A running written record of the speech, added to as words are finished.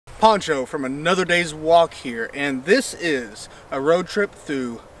Poncho from another day's walk here, and this is a road trip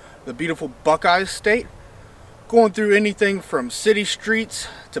through the beautiful Buckeye state, going through anything from city streets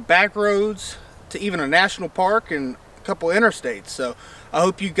to back roads to even a national park and a couple interstates. So I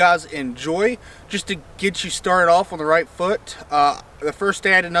hope you guys enjoy. Just to get you started off on the right foot, the first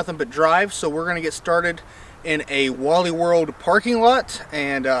day I did nothing but drive, so we're gonna get started in a Wally World parking lot,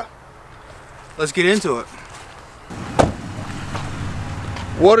 and let's get into it.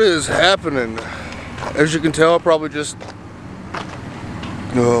 What is happening? As you can tell, probably just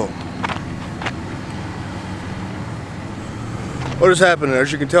What is happening?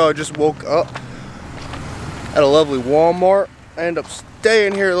 As you can tell, I just woke up at a lovely Walmart. I ended up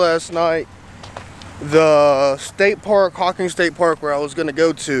staying here last night. The state park, Hawking State Park, where I was gonna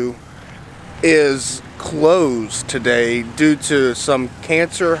go to, is closed today due to some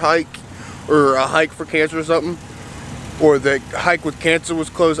cancer hike, or a hike for cancer or something. Or the hike with cancer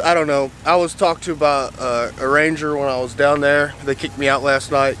was closed. I don't know. I was talked to by a ranger when I was down there. They kicked me out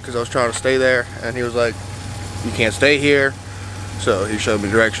last night because I was trying to stay there, and he was like, "You can't stay here." So he showed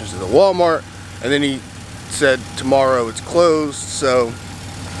me directions to the Walmart, and then he said tomorrow it's closed. So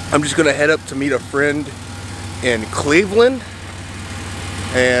I'm just gonna head up to meet a friend in Cleveland,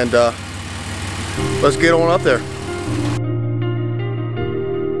 and let's get on up there.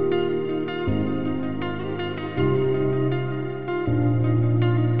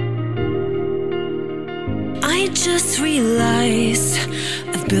 I just realized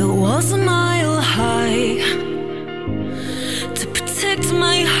I've built walls a mile high to protect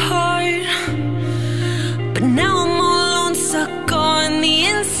my heart, but now I'm all alone, stuck on the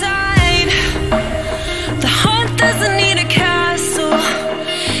inside. The heart doesn't need a castle,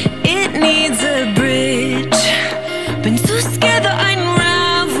 it needs a bridge. Been too scared that I'd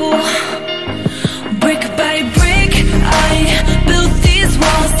unravel. Brick by brick, I built these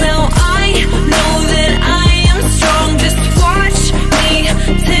walls. Now I know that I am strong. Just watch me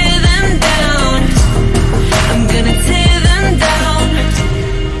tear them down. I'm gonna tear them down.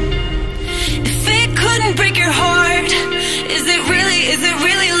 If it couldn't break your heart, is it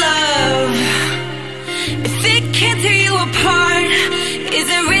really love? If it can't tear you apart, is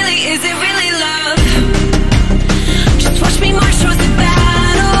it really love? Just watch me march towards the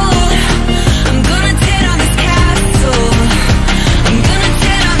battle. I'm gonna tear down this castle. I'm gonna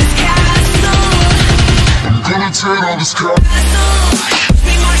tear down this castle. I'm gonna tear down this castle. Watch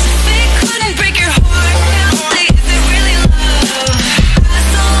me march. If it couldn't break your heart, is it really love?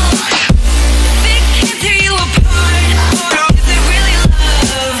 If it can't tear you apart, is it really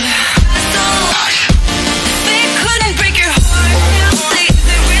love? If it couldn't break your heart, is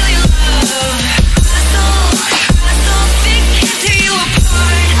it really love? If it can't tear you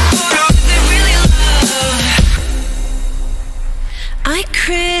apart, is it really love? I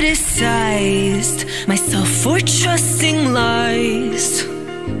criticized myself for trusting lies.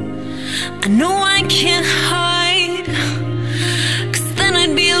 I know I can't hide, 'cause then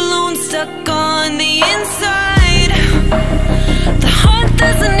I'd be alone, stuck on the inside. The heart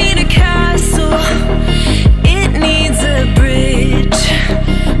doesn't need a castle, it needs a bridge.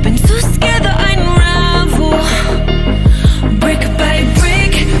 Been too scared that I'd unravel. Brick by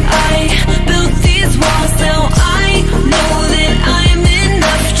brick, I built these walls. Now I know that I'm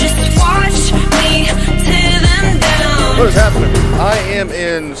enough. Just watch me tear them down. What is happening? I am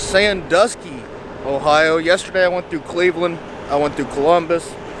in Sandusky, Ohio. Yesterday I went through Cleveland, I went through Columbus,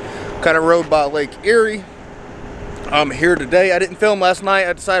 kind of rode by Lake Erie. I'm here today. I didn't film last night.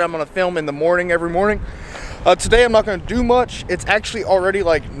 I decided I'm gonna film in the morning, every morning. Today I'm not gonna do much. It's actually already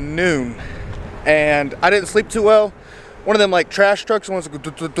like noon, and I didn't sleep too well. One of them like trash trucks, one's like,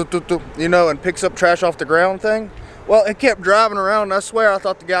 you know, and picks up trash off the ground thing. Well, it kept driving around, and I swear I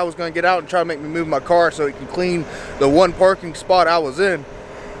thought the guy was gonna get out and try to make me move my car so he can clean the one parking spot I was in.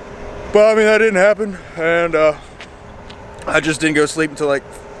 But I mean, that didn't happen, and I just didn't go to sleep until like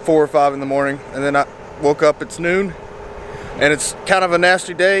 4 or 5 in the morning, and then I woke up, it's noon, and it's kind of a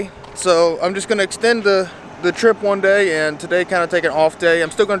nasty day. So I'm just gonna extend the trip one day, and today kind of take an off day.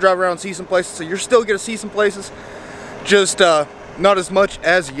 I'm still gonna drive around and see some places, so you're still gonna see some places, just not as much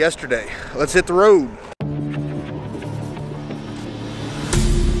as yesterday. Let's hit the road.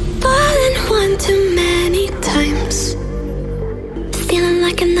 Fallen one too many times, feeling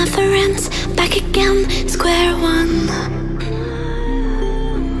like it never ends. Back again, square one.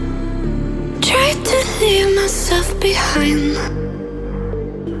 Tried to leave myself behind,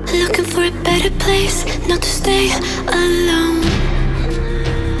 looking for a better place, not to stay alone.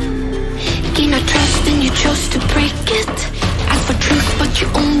 Gain our trust and you chose to break it. Ask for truth but you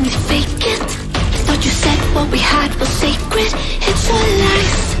only fake it. Thought you said what we had was sacred. It's all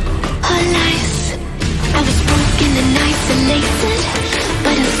lies.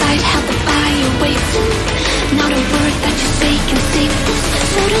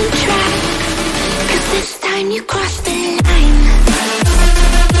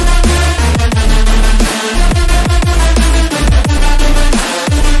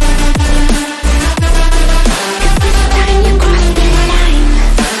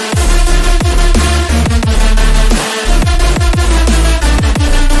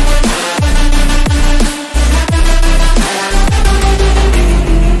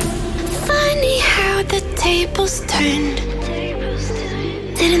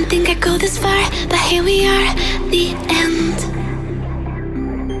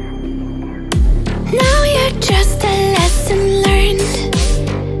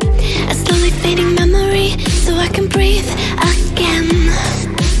 fading memory so I can breathe again.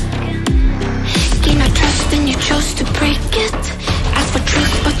 Gain our trust and you chose to break it. Ask for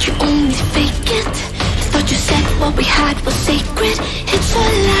truth but you only fake it. Thought you said what we had was sacred. It's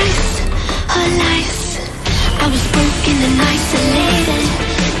all lies, all lies. I was broken and isolated,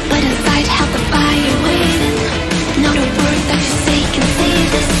 but inside held the fire waiting. Not a word that you say can save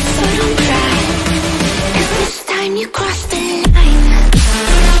this, so don't try. 'Cause this time you crossed the line.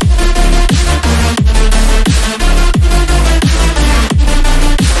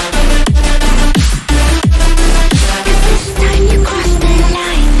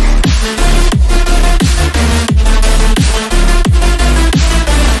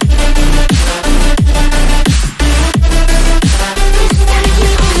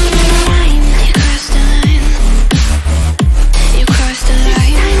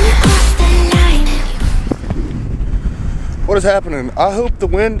 What is happening? I hope the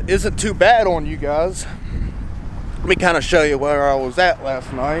wind isn't too bad on you guys. Let me kind of show you where I was at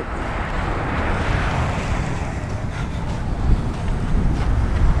last night.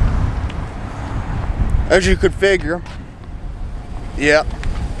 As you could figure, yeah,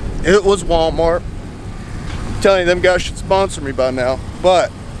 it was Walmart. I'm telling you, them guys should sponsor me by now.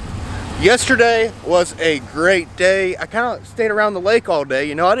 But yesterday was a great day. I kind of stayed around the lake all day.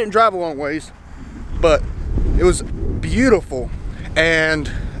 You know, I didn't drive a long ways, but it was beautiful. And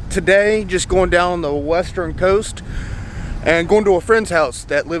today, just going down the western coast and going to a friend's house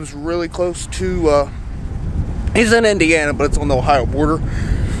that lives really close to, he's in Indiana, but it's on the Ohio border.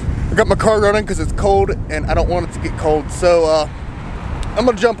 I got my car running because it's cold and I don't want it to get cold. So I'm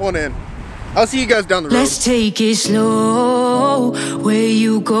gonna jump on in. I'll see you guys down the road. Let's take it slow. Where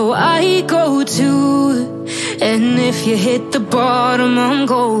you go, I go too. And if you hit the bottom, I'm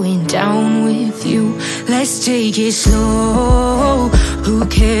going down with you. Let's take it slow. Who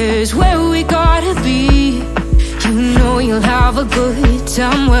cares where we gotta be? You know you'll have a good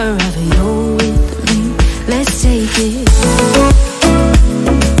time wherever you're with me. Let's take it slow.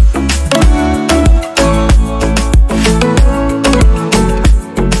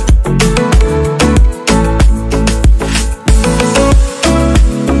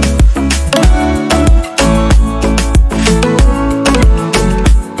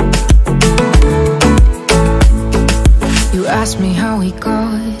 Ask me how we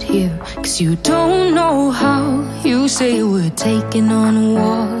got here, 'cause you don't know how. You say we're taking on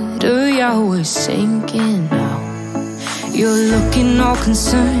water, yeah, we're sinking now. You're looking all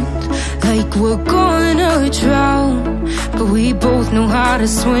concerned, like we're gonna drown. But we both know how to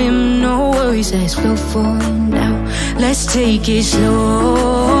swim, no worries, let's float for now. Let's take it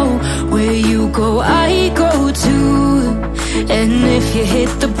slow. Where you go, I go too. And if you hit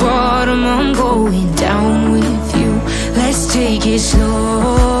the bottom, I'm going down with you. Let's take it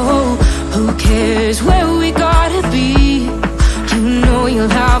slow. Who cares where we gotta be? You know you'll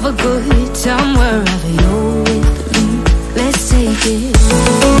have a good time wherever you're with me. Let's take it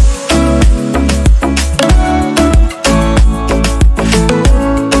slow.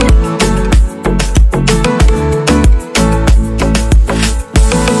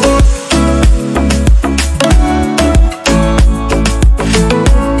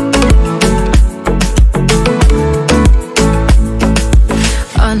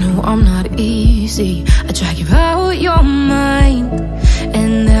 I drag you out your mind,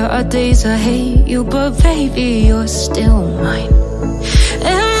 and there are days I hate you, but baby, you're still mine.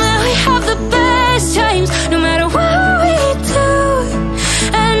 And then we have the best times, no matter what we do.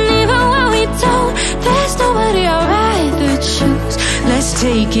 And even when we don't, there's nobody I'd rather choose. Let's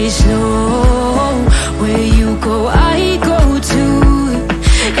take it slow. Where you go, I go too.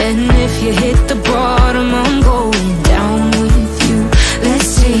 And if you hit the bottom, I'm going down with you. Let's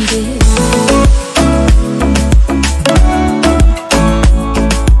take it slow.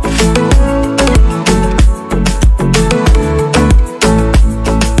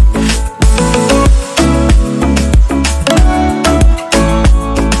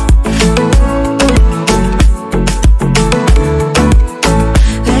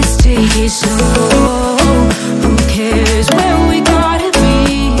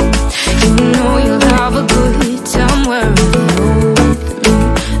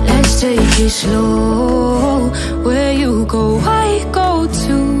 Slow, where you go, I go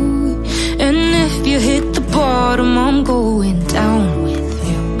too. And if you hit the bottom, I'm going down with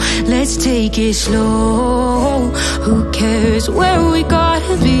you. Let's take it slow. Who cares where we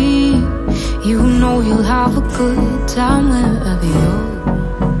gotta be? You know you'll have a good time wherever you're.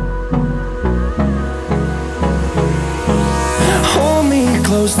 Hold me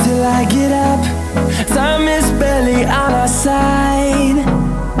close till I get up. Time is barely on our side.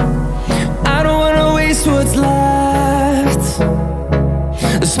 I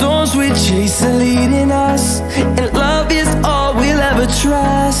storms we chase are leading us, and love is all we'll ever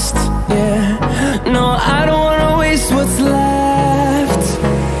trust. Yeah, no, I don't wanna waste what's left.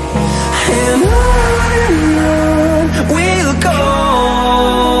 And on we'll go,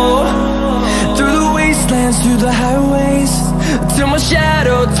 through the wastelands, through the highways, till my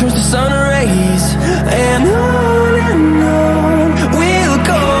shadow turns to sun rays. And on we'll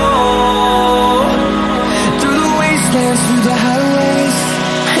go, through the wastelands, through the highways,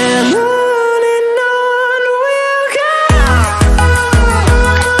 and on we'll go.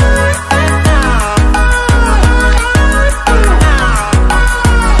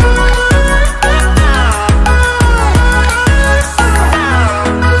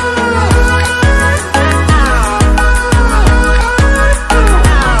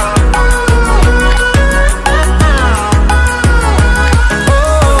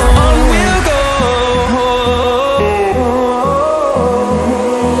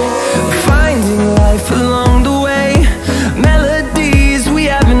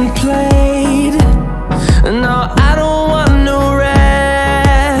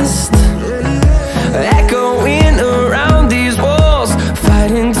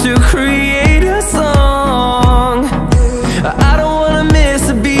 To create a song, I don't wanna miss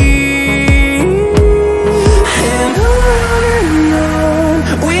a beat.